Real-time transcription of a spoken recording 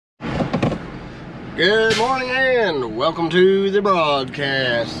Good morning and welcome to the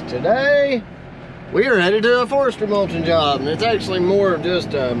broadcast. Today we are headed to a forestry mulching job, and it's actually more of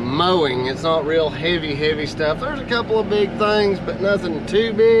just a mowing. It's not real heavy stuff. There's a couple of big things, but nothing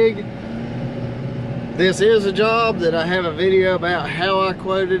too big. This is a job that I have a video about how I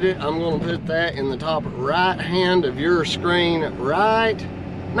quoted it. I'm going to put that in the top right hand of your screen right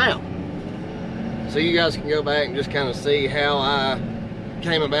now, so you guys can go back and just kind of see how I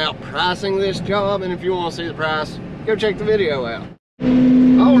came about pricing this job. And if you want to see the price, go check the video out.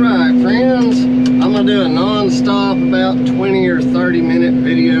 All right, friends, I'm gonna do a non-stop about 20 or 30 minute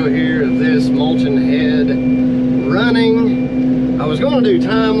video here of this mulching head running. I was going to do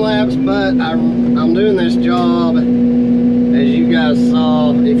time lapse, but I'm doing this job as you guys saw.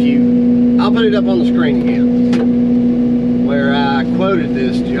 I'll put it up on the screen again where I quoted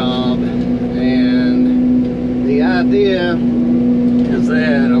this job, and the idea is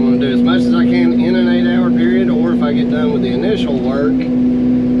that I'm going to do as much as I can in an 8-hour period, or if I get done with the initial work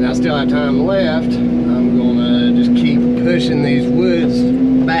and I still have time left, I'm going to just keep pushing these woods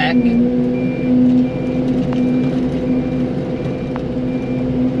back. And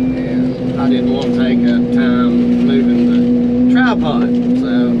I didn't want to take up time moving the tripod,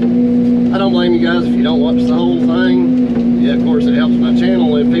 so I don't blame you guys if you don't watch the whole thing. Yeah, of course it helps my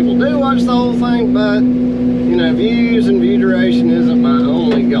channel if people do watch the whole thing, but you know, views and view duration isn't my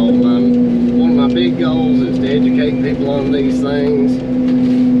only goal. One of my big goals is to educate people on these things.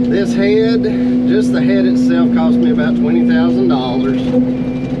 This head, just the head itself, cost me about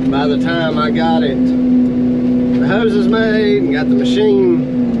 $20,000. By the time I got it, the hoses made and got the machine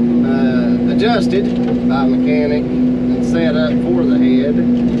adjusted by a mechanic and set up for the head,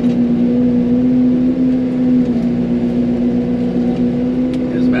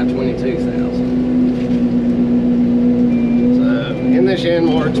 it was about $22,000. This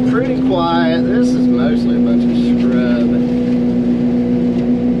YANMAR, it's pretty quiet. This is mostly a bunch of scrub,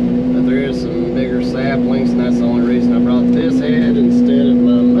 but there is some bigger saplings, and that's the only reason I brought this head instead of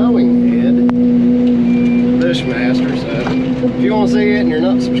my mowing head, Bushmaster. So if you want to see it and you're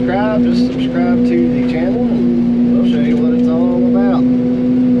not subscribed, just subscribe to the channel and we'll show you what it's all about.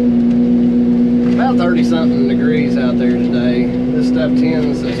 About 30-something degrees out there today. This stuff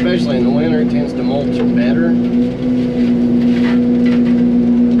tends, especially in the winter, it tends to mulch better.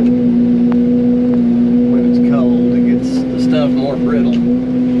 More brittle.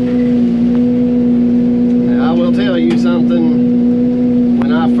 Now, I will tell you something.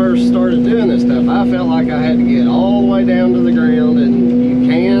 When I first started doing this stuff, I felt like I had to get all the way down to the ground, and you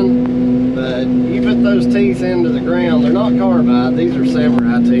can, but you put those teeth into the ground. They're not carbide. These are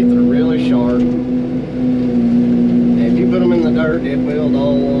samurai teeth that are really sharp. And if you put them in the dirt, it will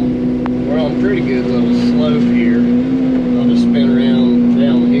dull them. We're on a pretty good little slope here. I'll just spin around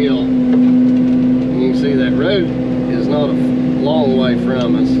downhill, and you can see that road is not a long way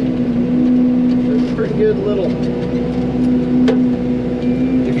from us. It's a pretty good little,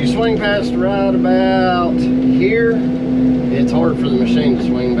 if you swing past right about here, it's hard for the machine to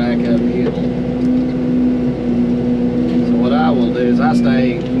swing back uphill. So what I will do is I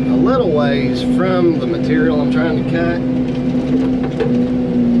stay a little ways from the material I'm trying to cut,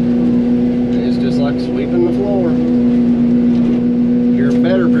 and it's just like sweeping the floor.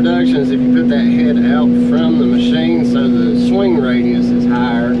 Better production is if you put that head out from the machine so the swing radius is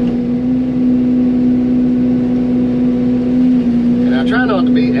higher. And I try not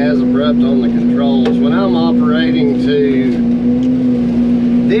to be as abrupt on the controls. When I'm operating to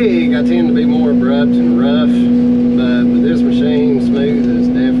dig, I tend to be more abrupt and rough, but with this machine, smooth is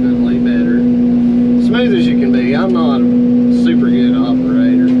definitely better. Smooth as you can be. I'm not a super good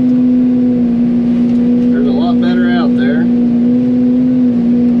operator. There's a lot better out there.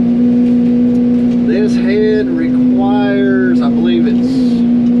 This head requires, I believe it's,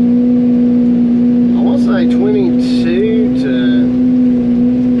 I want to say 22 to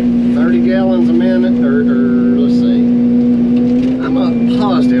 30 gallons a minute, or let's see, I'm not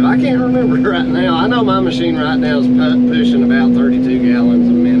positive, I can't remember right now. I know my machine right now is pushing about 32 gallons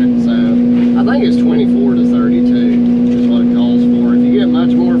a minute, so I think it's 24 to 32 is what it calls for. If you get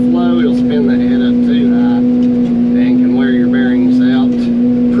much more flow, it'll spin the head up too high and can wear your bearings out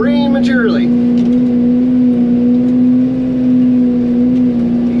prematurely.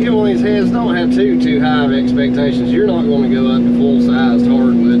 These heads don't have too high of expectations. You're not going to go up to full-sized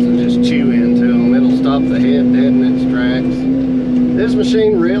hardwoods and just chew into them. It'll stop the head dead in its tracks. This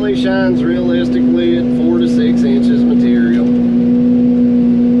machine really shines realistically at 4 to 6 inches material.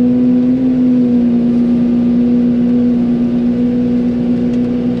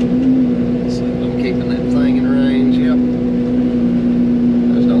 So I'm keeping that thing in range. Yep.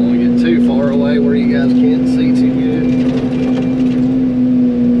 I just don't want to get too far away where you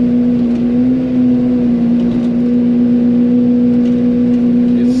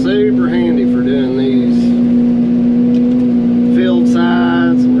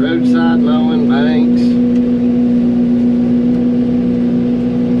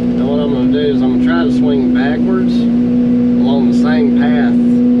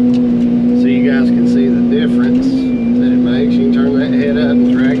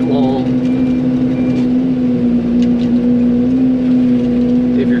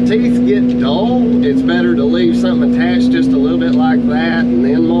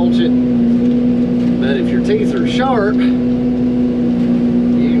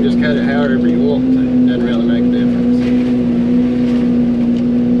cut it however you want to. It doesn't really make a difference.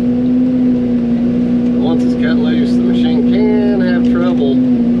 Once it's cut loose, the machine can have trouble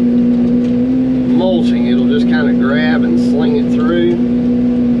mulching. It'll just kind of grab and sling it through.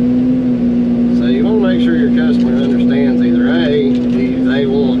 So you want to make sure your customer understands either A, do they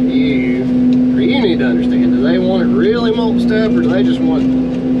want you, or you need to understand, do they want it really mulched up, or do they just want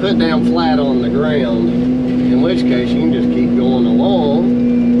it put down flat on the ground? In which case you can just keep going along,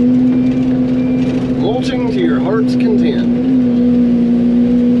 mulching to your heart's content.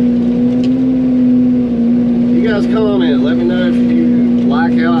 You guys comment, let me know if you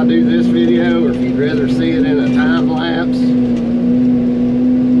like how I do this video, or if you'd rather see it in a time lapse.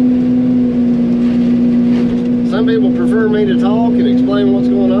 Some people prefer me to talk and explain what's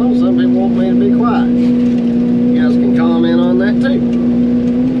going on. Some people want me to be quiet. You guys can comment on that too.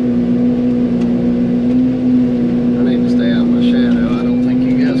 I need to stay out of my shadow. I don't think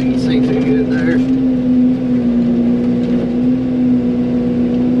you guys can see too good there.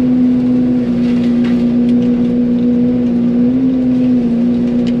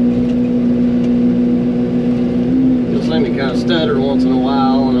 You'll see me kind of stutter once in a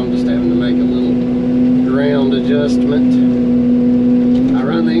while, and I'm just having to make a little ground adjustment. I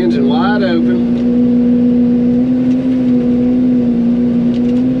run the engine wide open,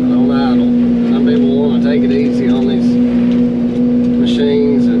 but on idle. Some people want to take it easy on these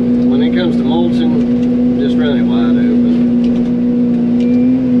machines, and when it comes to mulching, just run it wide open.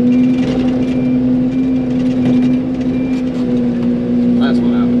 That's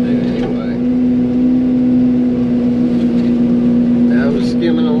what I would do anyway. Now I'm just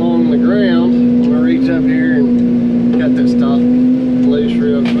skimming along the ground. Reach up here and cut this top loose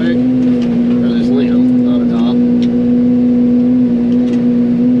real quick, or this limb, not a top. I'm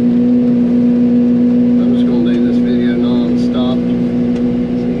just going to do this video non-stop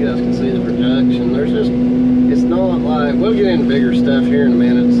so you guys can see the production. There's just, it's not like, we'll get into bigger stuff here in a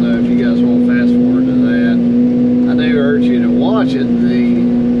minute, so if you guys want to fast forward to that, I do urge you to watch it,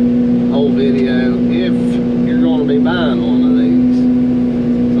 the whole video, if you're going to be buying one of these.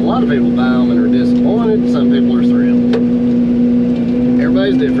 A lot of people buy them and are disappointed. Some people are thrilled.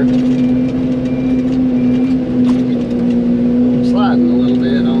 Everybody's different. I'm sliding a little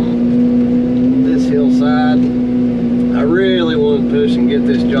bit on this hillside. I really want to push and get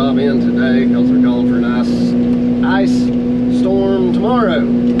this job in today because they're calling for an ice storm tomorrow.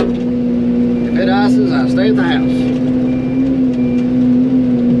 If it ices, I stay at the house.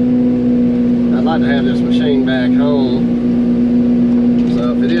 I'd like to have this machine back home.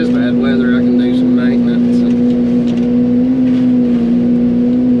 So if it is bad weather, I can do some maintenance. And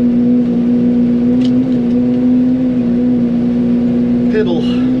piddle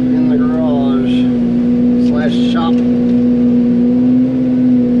in the garage / shop.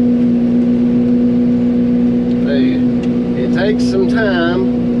 It takes some time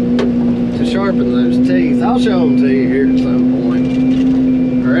to sharpen those teeth. I'll show them to you here at some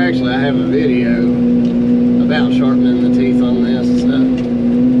point. Or actually, I have a video about sharpening the teeth on this.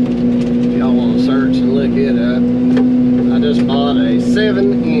 Search and look it up. I just bought a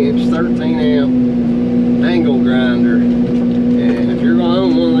 7-inch 13-amp angle grinder, and if you're going to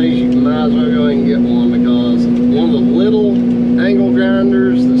own one of these, you might as well go ahead and get one, because one of the little angle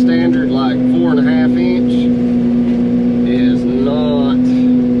grinders, the standard like 4.5-inch, is not,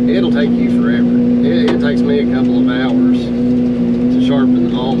 it'll take you forever. It takes me a couple of hours to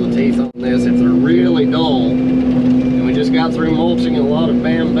sharpen all the teeth on this if they're really dull. And we just got through mulching a lot of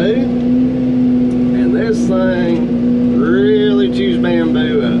bamboo. This thing really chews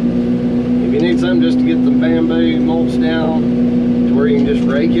bamboo up. If you need something just to get the bamboo mulch down to where you can just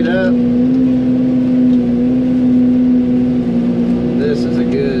rake it up, this is a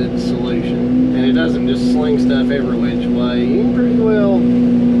good solution. And it doesn't just sling stuff every which way. You can pretty well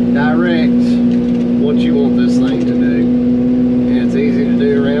direct what you want this thing to do. And it's easy to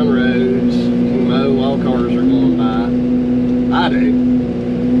do around roads. You can mow while cars are going by. I do.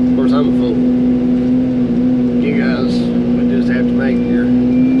 Of course, I'm a fool. You guys would just have to make your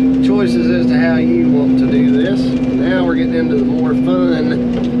choices as to how you want to do this. Now we're getting into the more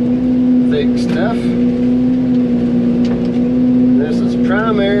fun, thick stuff. This is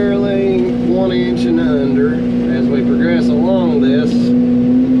primarily 1 inch and under. As we progress along this,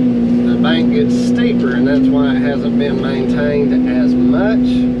 the bank gets steeper, and that's why it hasn't been maintained as much.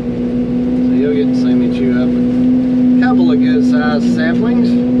 So you'll get to see me chew up a couple of good sized saplings.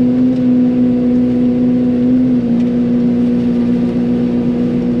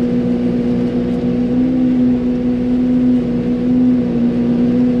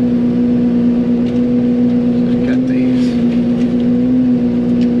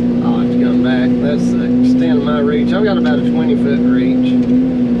 a 20-foot reach.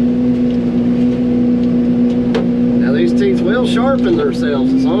 Now these teeth will sharpen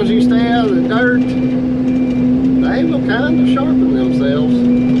themselves as long as you stay out of the dirt. They will kind of sharpen themselves.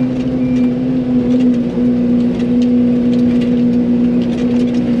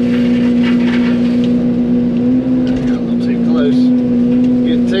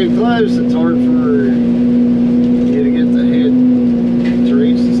 It's hard for you to get the head to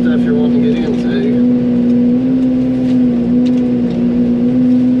reach the stuff you're wanting to get into.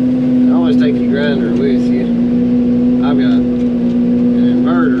 Always take your grinder with you. I've got an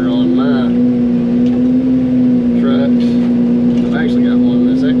inverter on my trucks. I've actually got one in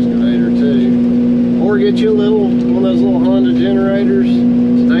this excavator too. Or get you one of those little Honda generators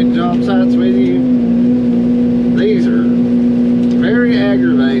to take job sites with you. These are very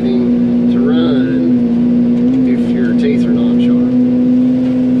aggravating to run if your teeth are not sharp.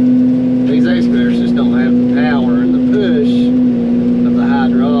 These excavators just don't have the power and the push of the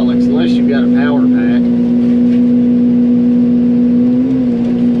hydraulics unless you've got a power pack.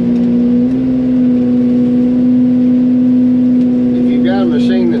 If you've got a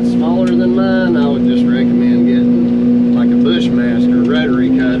machine that's smaller than mine, I would just recommend getting like a Bushmaster rotary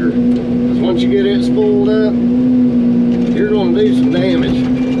cutter, because once you get it spooled up, you're going to do some damage.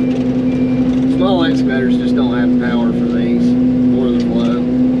 Small excavators just don't have the power for these or the flow.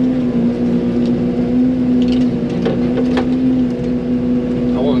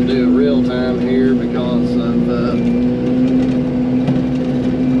 I want to do it real time here because of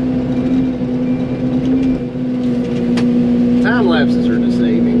time lapses are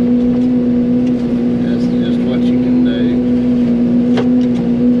deceiving. That's just what you can do.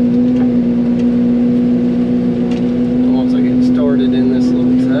 In this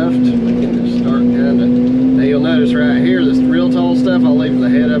little tuft, we can just start kind of. Now you'll notice right here, this real tall stuff, I'll leave the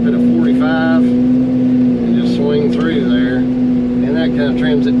head up at a 45 and just swing through there, and that kind of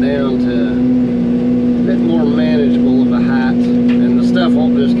trims it down to a bit more manageable of a height, and the stuff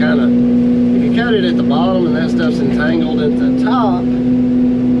won't just kind of. If you cut it at the bottom and that stuff's entangled at the top,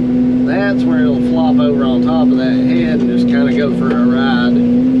 that's where it'll flop over on top of that head and just kind of go for a ride.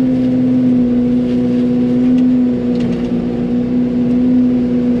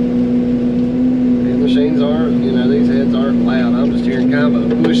 Machines aren't, these heads aren't loud. I'm just hearing kind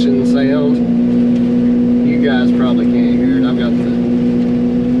of a whooshing sound. You guys probably can't hear it. I've got the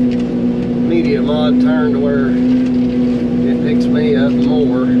media mod turned to where it picks me up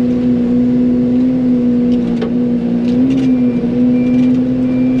more.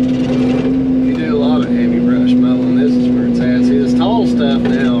 If you do a lot of heavy brush mowing, this is where it's at. See, this tall stuff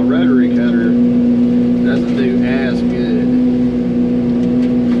now, a rotary cutter doesn't do as good.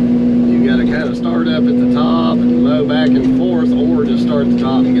 Kind of start up at the top and mow back and forth, or just start at the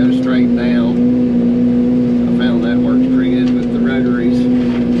top and go straight down. I found that works pretty good with the rotaries.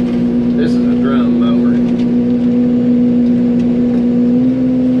 This is a drum mower.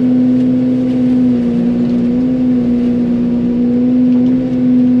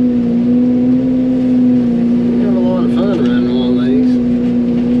 You have a lot of fun running one of these.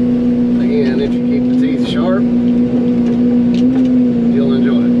 Again, if you keep the teeth sharp, you'll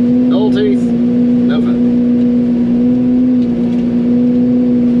enjoy it. Dull teeth, no fun.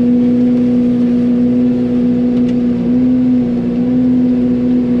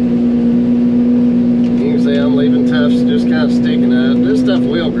 You can see I'm leaving tufts just kind of sticking up. This stuff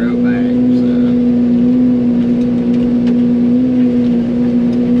will grow back, so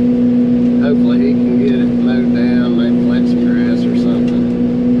hopefully he can get it mowed down, maybe plant some grass or something.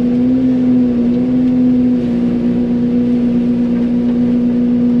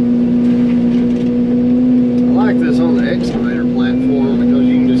 This on the excavator platform because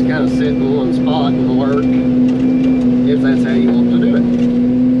you can just kind of sit in one spot and work if that's how you want to do it.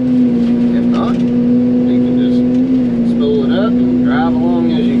 If not, you can just spool it up and drive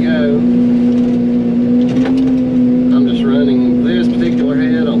along as you go. I'm just running this particular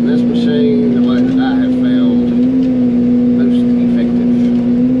head on this machine the way that I have found most effective.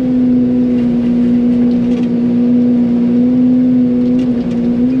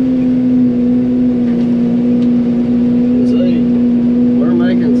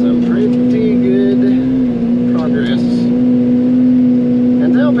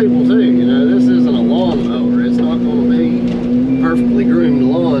 People too, this isn't a lawn mower. It's not going to be perfectly groomed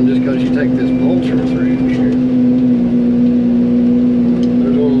lawn just because you take this mulcher through here.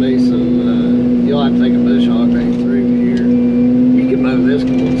 There's going to be some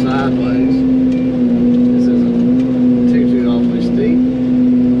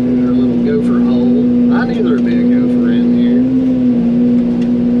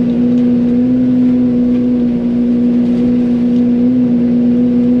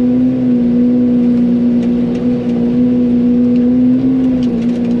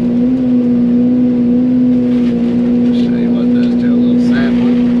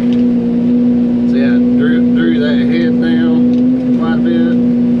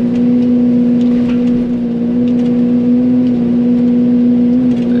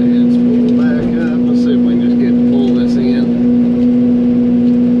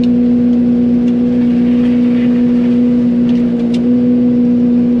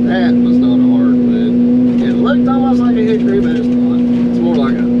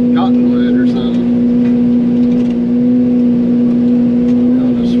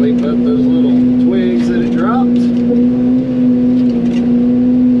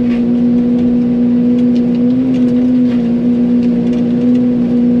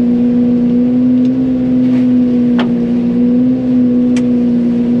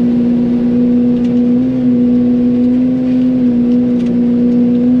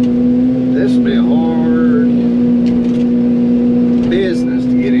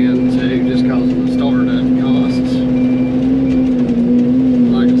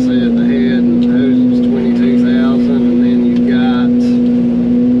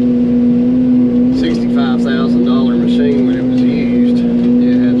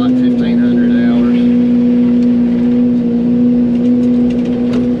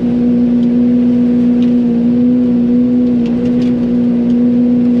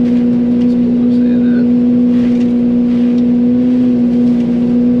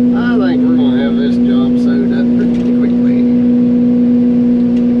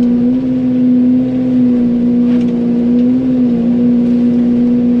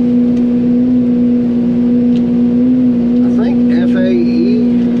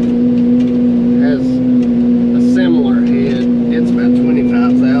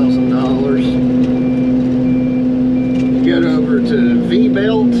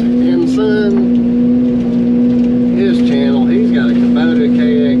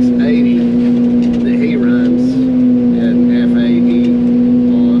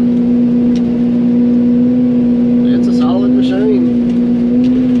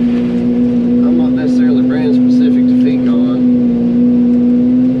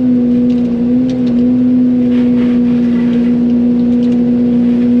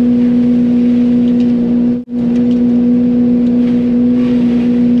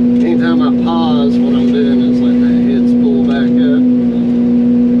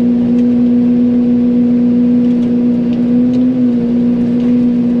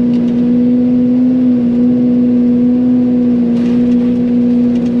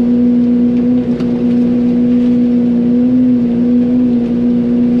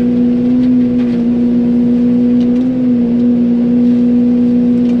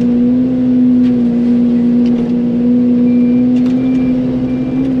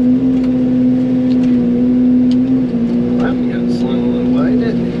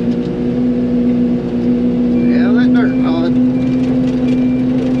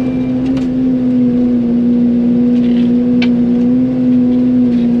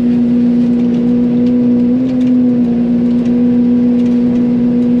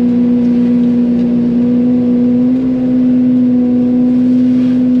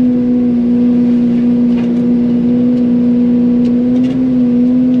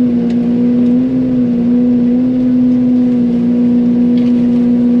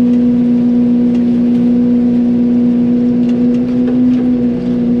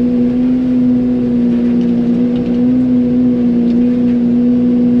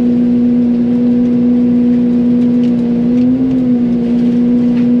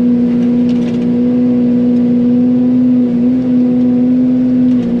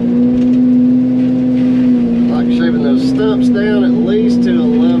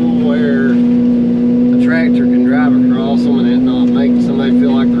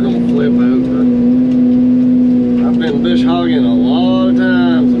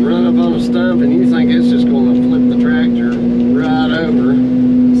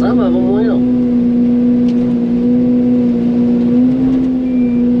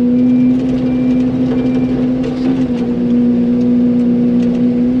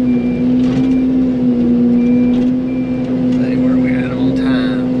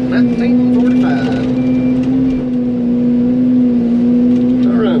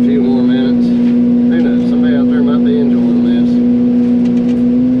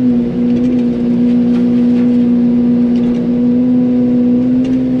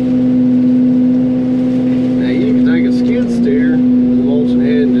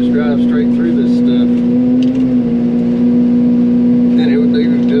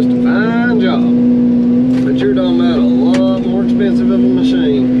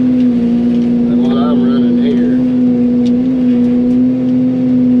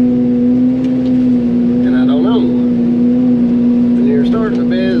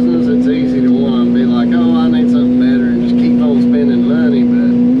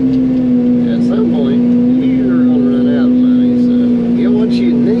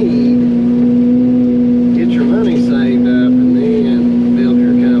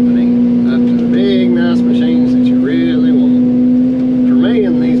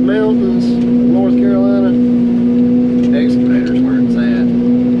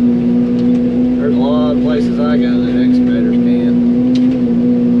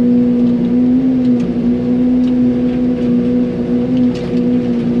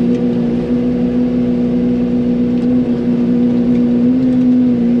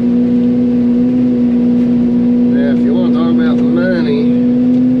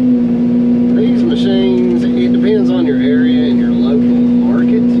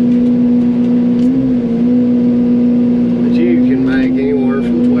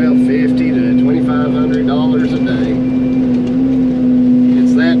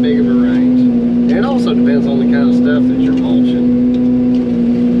Depends on the kind of stuff that you're mulching.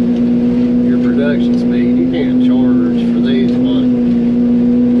 Your production speed. You can't charge for these what,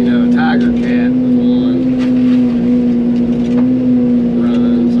 you know, a tiger cat with one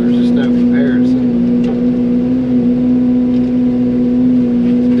runs. There's just no comparison.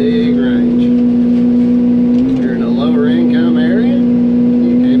 It's big range. If you're in a lower income area,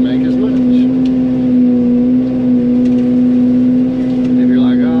 you can't make as much. If you're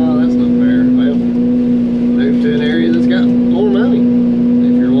like, oh, that's not fair, well, move to an area that's got more money.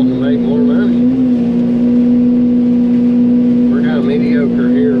 If you're wanting to make more money. We're kind of mediocre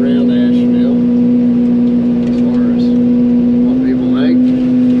here around Asheville as far as what people make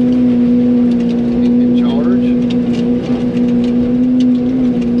and can charge.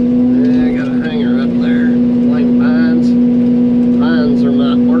 I got a hanger up there. Playing pines. Pines are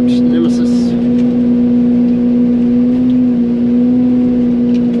my arch nemesis.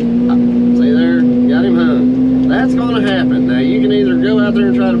 See there? Got him hung. That's going to happen. Now you can either go out there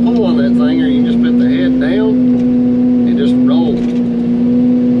and try to pull on that thing, or you can just put the head down and just roll.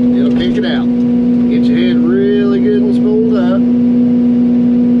 It'll kick it out. Get your head really good and spooled up.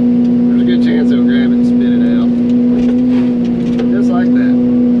 There's a good chance it'll grab it and spit it out. Just like that.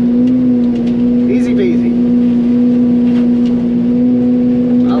 Easy peasy.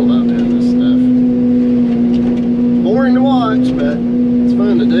 I love doing this stuff. It's boring to watch, but it's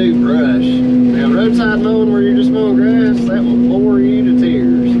fun to do. Brush. Now roadside mowing where you're just mowing grass, that will bore you to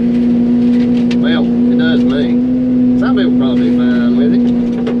tears. Well, it does me. Some people probably be fine with it.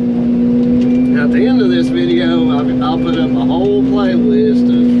 Now at the end of this video, I'll put up a whole playlist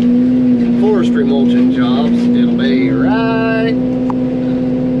of forestry mulching jobs. It'll be right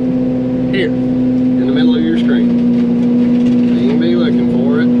here in the middle of your screen. You can be looking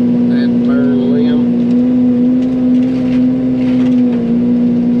for it. That burn limb.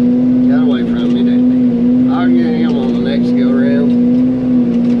 Got away from me, didn't he? I'll get him on the next go around.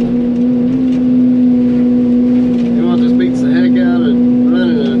 You know what, this beats the heck out of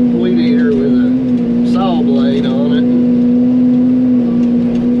running a weed eater with a saw blade on it.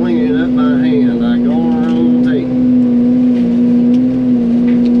 Cleaning it up by hand. I guarantee.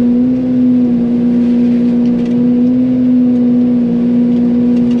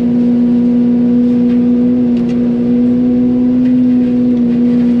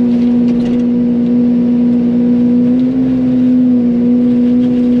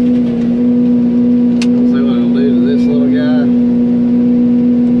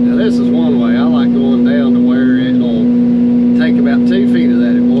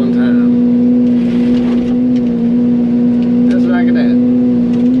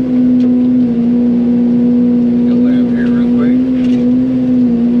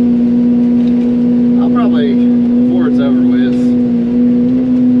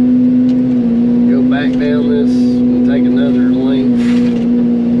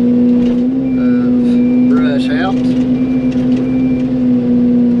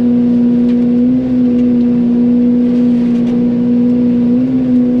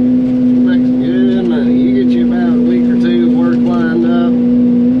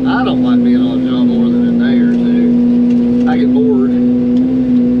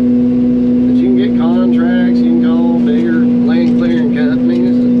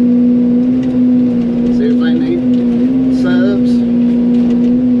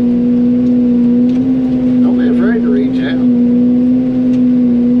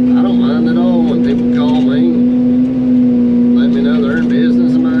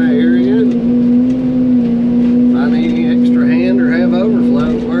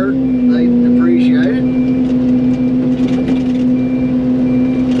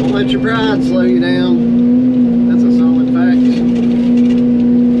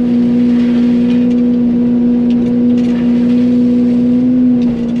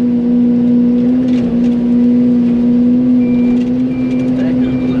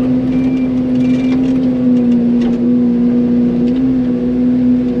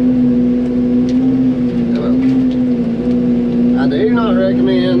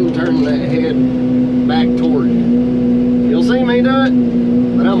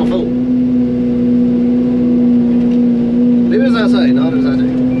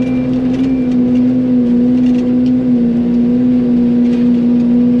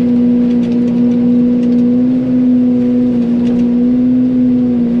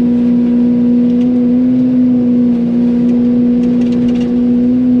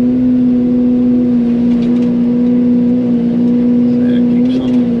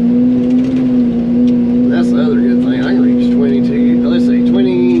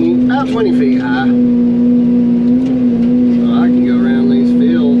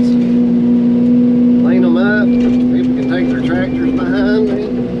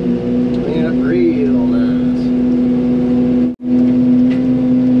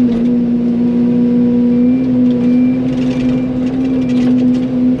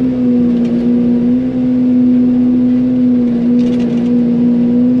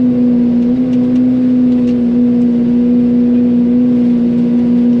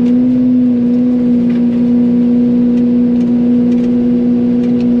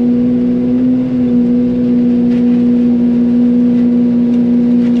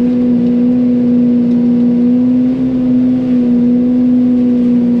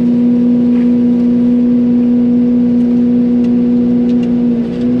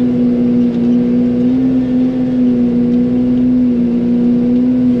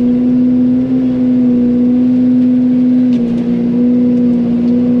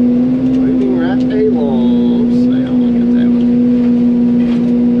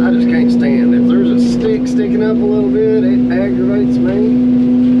 up a little bit. It aggravates me.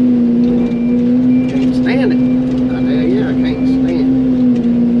 Can't stand it. I tell you, I can't stand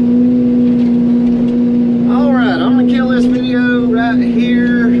it. Alright, I'm going to kill this video right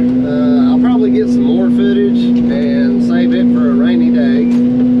here. I'll probably get some more footage and save it for a rainy day.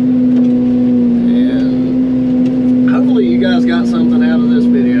 And hopefully you guys got something out of this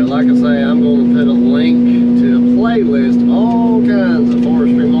video. Like I say,